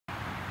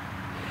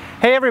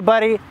Hey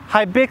everybody,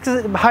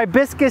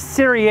 Hibiscus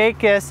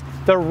syriacus,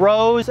 the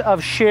rose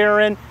of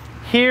Sharon,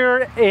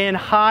 here in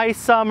high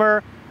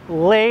summer,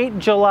 late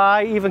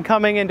July, even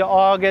coming into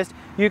August.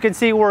 You can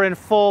see we're in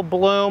full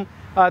bloom.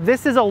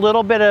 This is a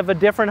little bit of a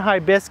different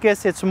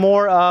hibiscus. It's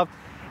more of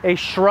a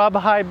shrub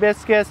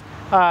hibiscus.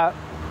 A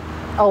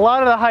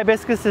lot of the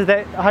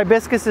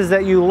hibiscuses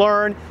that you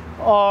learn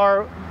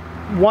are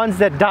ones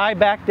that die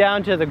back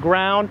down to the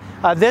ground.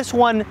 This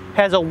one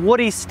has a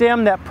woody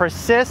stem that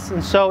persists,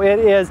 and so it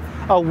is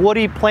a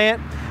woody plant.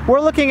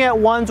 We're looking at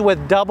ones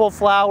with double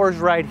flowers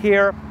right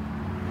here,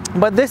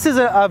 but this is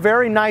a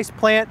very nice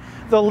plant.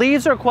 The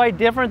leaves are quite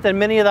different than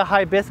many of the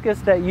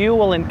hibiscus that you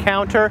will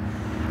encounter.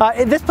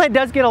 This plant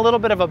does get a little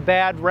bit of a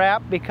bad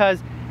rap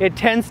because it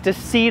tends to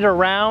seed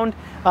around.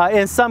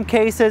 In some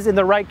cases, in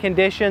the right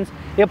conditions,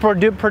 it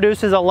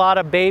produces a lot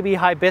of baby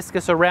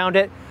hibiscus around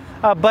it.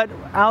 But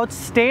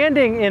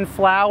outstanding in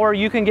flower.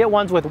 You can get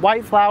ones with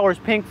white flowers,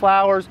 pink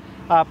flowers,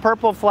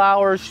 purple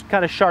flowers,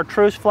 kind of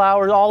chartreuse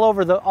flowers all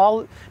over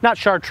not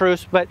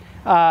chartreuse, but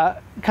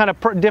kind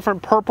of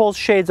different purples,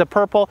 shades of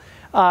purple.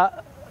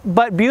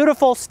 But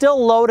beautiful,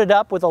 still loaded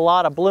up with a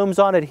lot of blooms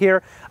on it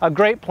here. A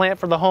great plant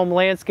for the home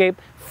landscape.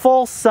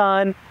 Full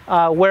sun,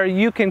 where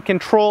you can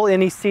control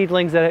any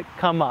seedlings that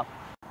come up.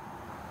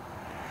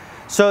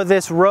 So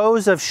this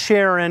rose of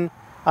Sharon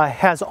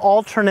has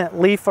alternate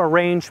leaf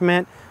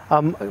arrangement.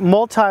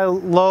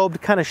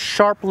 Multi-lobed, kind of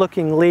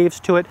sharp-looking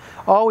leaves to it,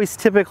 always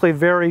typically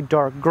very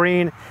dark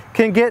green.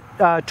 Can get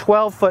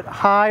 12-foot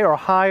high or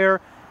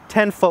higher,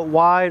 10-foot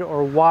wide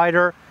or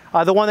wider.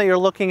 The one that you're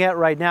looking at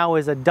right now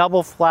is a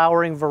double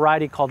flowering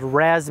variety called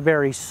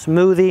Raspberry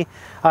Smoothie.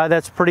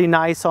 That's pretty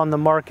nice on the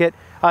market.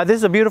 This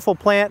is a beautiful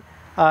plant,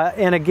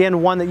 and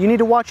again, one that you need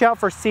to watch out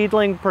for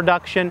seedling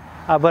production,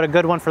 but a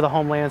good one for the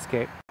home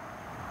landscape.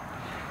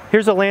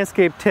 Here's a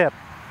landscape tip.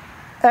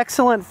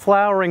 Excellent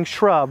flowering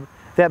shrub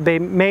that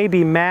may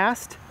be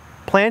massed,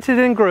 planted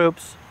in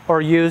groups, or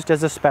used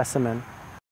as a specimen.